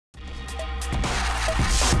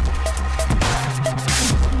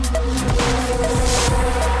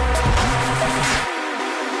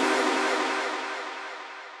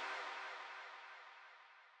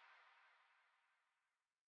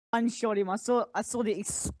Unshot him. I saw the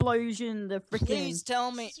explosion, the Please freaking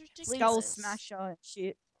tell me. skull smasher and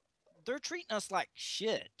shit. They're treating us like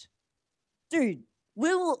shit. Dude,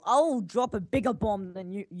 I'll drop a bigger bomb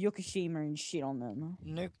than Yokoshima and shit on them.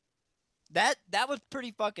 Nuke. That was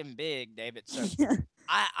pretty fucking big, David. So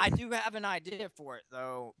I do have an idea for it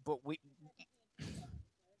though, but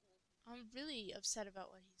I'm really upset about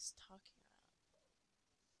what he's talking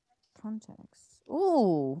about. Contacts.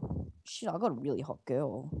 Ooh, shit! I got a really hot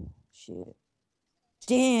girl. Shit.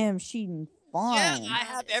 Damn, she fine. Yeah, Man, I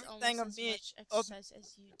have it's everything almost of me. as much exercise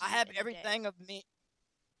as you do I have in a everything day. of me.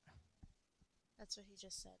 That's what he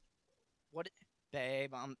just said. What,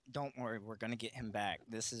 babe? Don't worry. We're gonna get him back.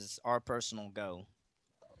 This is our personal goal.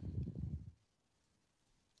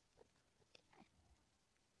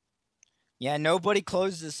 Yeah, nobody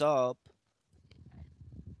close this up.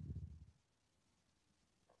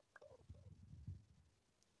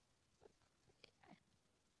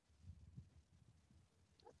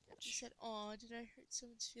 He said, "Aw, did I hurt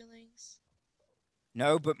someone's feelings?"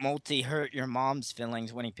 No, but Multi hurt your mom's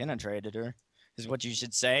feelings when he penetrated her. Is what you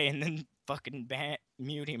should say, and then fucking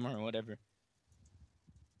mute him or whatever.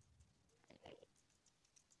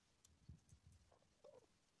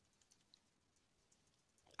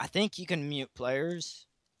 I think you can mute players.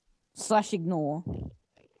 / ignore.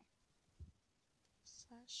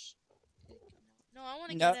 Slash. No, I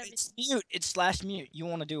want to No, get everything. it's mute. It's /mute. You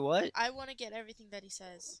want to do what? I want to get everything that he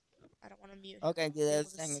says. I don't want to mute him. Okay, I want to be able to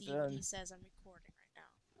everything is see what done. he says. I'm recording right now.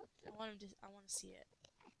 I want to see it.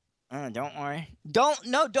 Don't worry.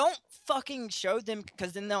 Don't fucking show them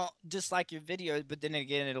because then they'll dislike your videos. But then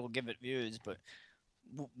again, it'll give it views. But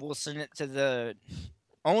we'll send it to the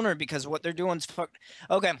owner because what they're doing is fuck.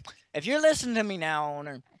 Okay, if you're listening to me now,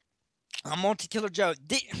 owner, I'm Multi-Killer Joe.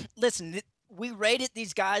 Listen, we rated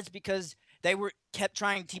these guys because they kept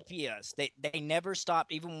trying to TP us. They never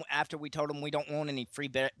stopped, even after we told them we don't want any free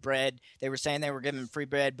bread. They were saying they were giving free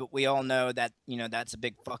bread, but we all know that that's a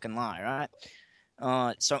big fucking lie, right?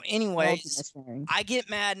 So anyways, I get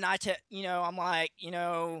mad and I'm like,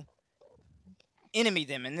 enemy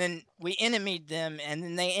them, and then we enemied them, and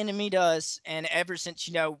then they enemied us, and ever since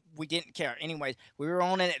we didn't care. Anyways, we were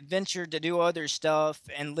on an adventure to do other stuff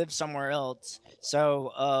and live somewhere else.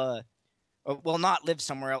 So well, not live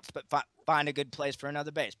somewhere else, but find a good place for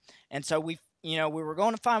another base. And so we were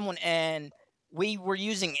going to find one, and we were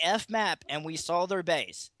using FMAP, and we saw their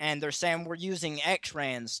base, and they're saying we're using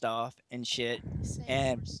X-ray and stuff and shit,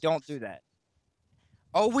 and don't do that.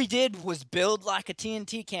 All we did was build like a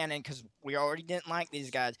TNT cannon because we already didn't like these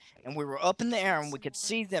guys, and we were up in the air and we could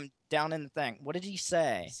see them down in the thing. What did he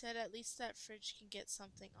say? He said at least that fridge can get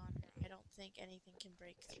something on her. I don't think anything can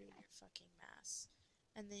break through your fucking mass.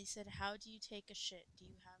 And then he said, how do you take a shit? Do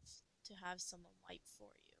you have to have someone wipe for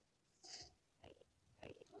you?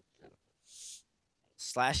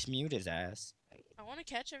 /mute his ass. I want to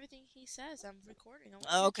catch everything he says. I'm recording.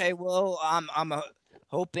 Okay, well, I'm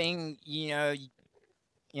hoping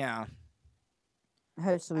yeah.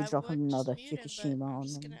 Hopefully dropping another Fukushima on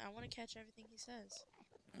them. I want to catch everything he says.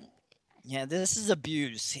 Yeah, this is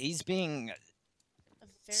abuse. He's being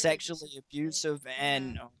sexually abusive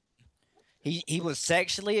and he was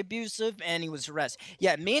sexually abusive and he was harassed.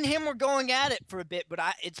 Yeah, me and him were going at it for a bit, but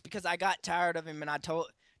it's because I got tired of him and I told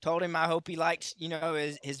him I hope he likes,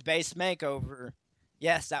 his base makeover.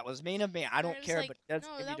 Yes, that was mean of me. I don't care, but it does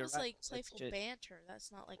no, that was like playful banter.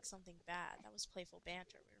 That's not like something bad. That was playful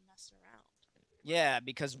banter. We were messing around. Yeah,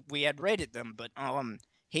 because we had rated them, but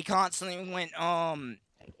he constantly went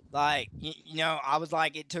like I was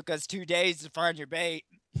like, it took us 2 days to find your base,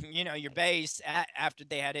 your base after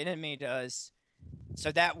they had enemied us.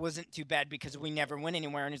 So that wasn't too bad because we never went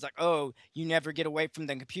anywhere. And he's like, oh, you never get away from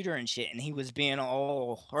the computer and shit. And he was being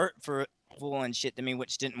all hurtful and shit to me,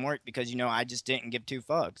 which didn't work because I just didn't give two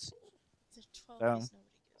fucks. There's 12 days nobody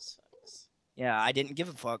gives fucks. Yeah, I didn't give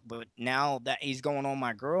a fuck, but now that he's going on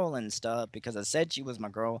my girl and stuff because I said she was my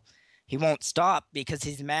girl, he won't stop because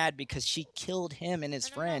he's mad because she killed him and his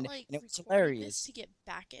friend, I'm not, and it was hilarious. This to get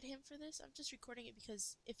back at him for this. I'm just recording it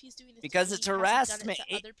because if he's doing this because it's harassment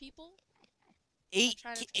to other people, I'm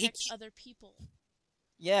trying to protect other people.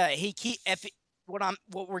 Yeah,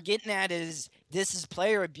 what we're getting at is this is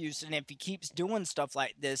player abuse, and if he keeps doing stuff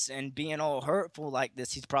like this and being all hurtful like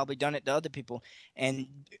this, he's probably done it to other people, and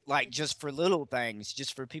like just for little things,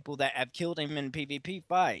 just for people that have killed him in PvP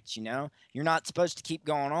fights. You're not supposed to keep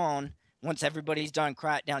going on once everybody's done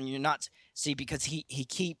crackdown. You're not because he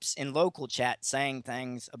keeps in local chat saying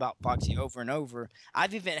things about Foxy over and over.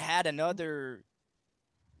 I've even had another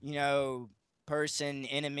person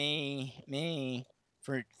enemy me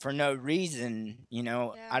for no reason. You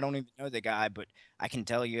know, Yeah. I don't even know the guy, but I can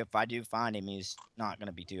tell you if I do find him, he's not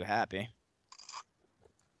gonna be too happy.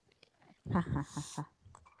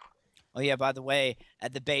 Oh yeah, by the way,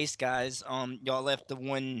 at the base, guys, y'all left the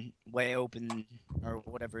one way open or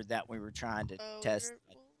whatever that we were trying to test.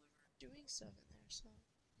 We were doing stuff in there, so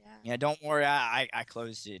yeah. Yeah, don't worry, I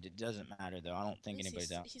closed it. It doesn't matter though. I don't think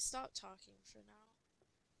anybody's out. He stopped talking for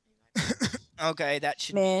now. Okay, that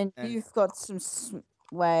should Man, be. you've got some.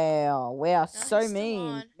 Wow, so he's still mean.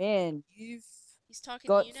 on. Man, you've He's talking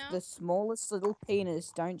got to you now? the smallest little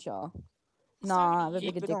penis, don't ya? He's Nah, talking the to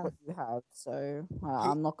you? bigger Keep it dick on. what you have, so Who-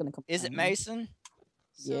 I'm not gonna complain. Is it Mason?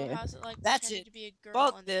 So Yeah. how's it like That's pretending it. to be a girl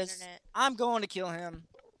Fuck on this. the internet? I'm going to kill him.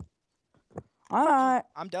 Alright.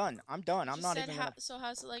 I'm done. I'm done. You I'm just not said even gonna. So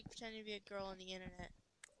how's it like pretending to be a girl on the internet?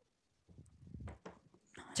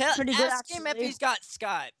 Pretty good, Ask him if actually. he's got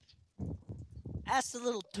Skype. Ask the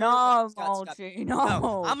little turd No, if he's got Skype. Mulchi, No,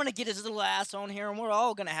 no. I'm gonna get his little ass on here and we're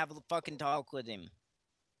all gonna have a fucking talk with him.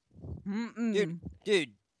 Dude.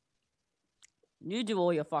 You do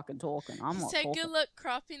all your fucking talking. I'm He not said talking. good luck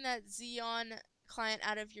cropping that Xeon client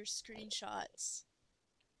out of your screenshots.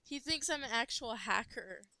 He thinks I'm an actual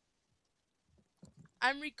hacker.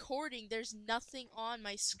 I'm recording. There's nothing on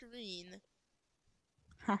my screen.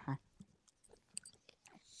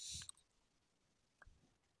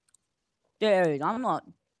 Dude, I'm not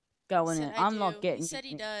going He in. said, I'm not getting. He said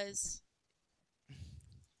he does.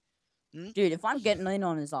 Dude, if I'm getting in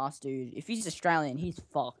on his ass, dude, if he's Australian, he's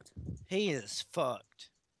fucked. He is fucked.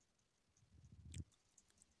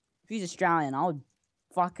 If he's Australian, I would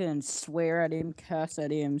fucking swear at him, curse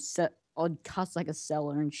at him, I'd cuss like a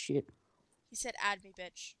seller and shit. He said, add me,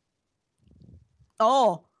 bitch.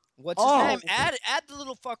 Oh! What's his name? Add the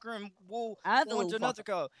little fucker and we'll go into another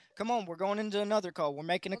call. Come on, we're going into another call. We're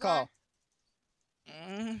making a call.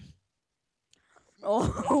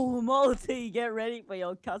 Oh, Multi, get ready for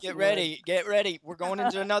your cussing. Get ready. Get ready. We're going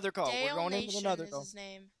into another call. Dale We're going into Nation another is call. his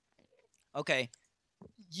name. Okay.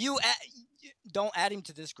 Don't add him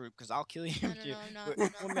to this group because I'll kill you. No,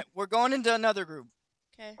 I'm not. We're going into another group.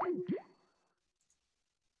 Okay.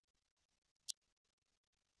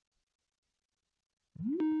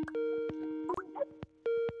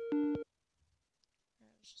 I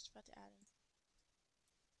was just about to add him.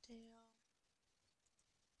 Dale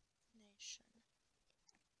Nation.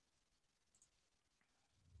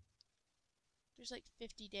 There's like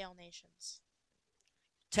 50 Dale Nations.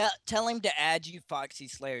 Tell him to add you, Foxy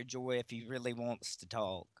Slayer Joy, if he really wants to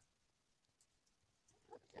talk.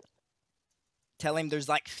 Tell him there's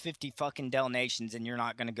like 50 fucking Dale Nations and you're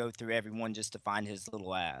not gonna go through everyone just to find his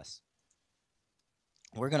little ass.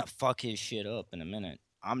 We're gonna fuck his shit up in a minute.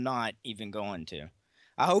 I'm not even going to.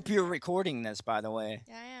 I hope you're recording this, by the way.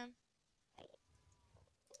 Yeah, I am.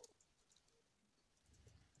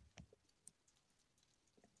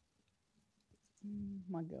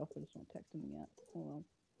 My girlfriend's not texting me yet. Hold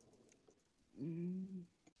on.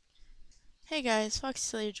 Hey guys, Foxy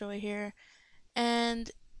Slayer Joy here,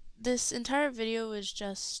 and this entire video was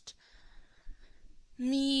just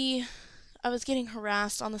me. I was getting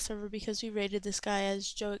harassed on the server because we raided this guy,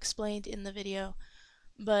 as Joe explained in the video,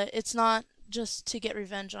 but it's not just to get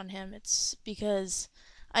revenge on him, it's because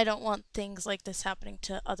I don't want things like this happening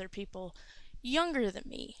to other people younger than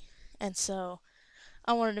me, and so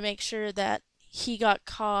I wanted to make sure that he got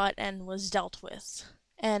caught and was dealt with.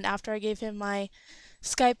 And after I gave him my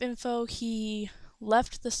Skype info, he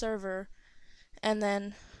left the server and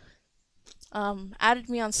then added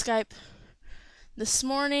me on Skype this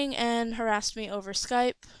morning and harassed me over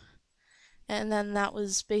Skype. And then that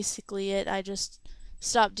was basically it. I just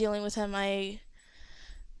stopped dealing with him. I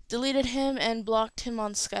deleted him and blocked him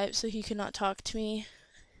on Skype so he could not talk to me.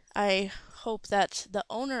 I hope that the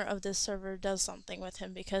owner of this server does something with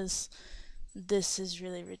him because this is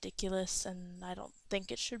really ridiculous and I don't think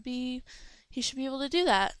he should be able to do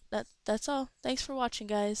that. That's all. Thanks for watching,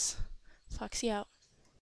 guys. Foxy out.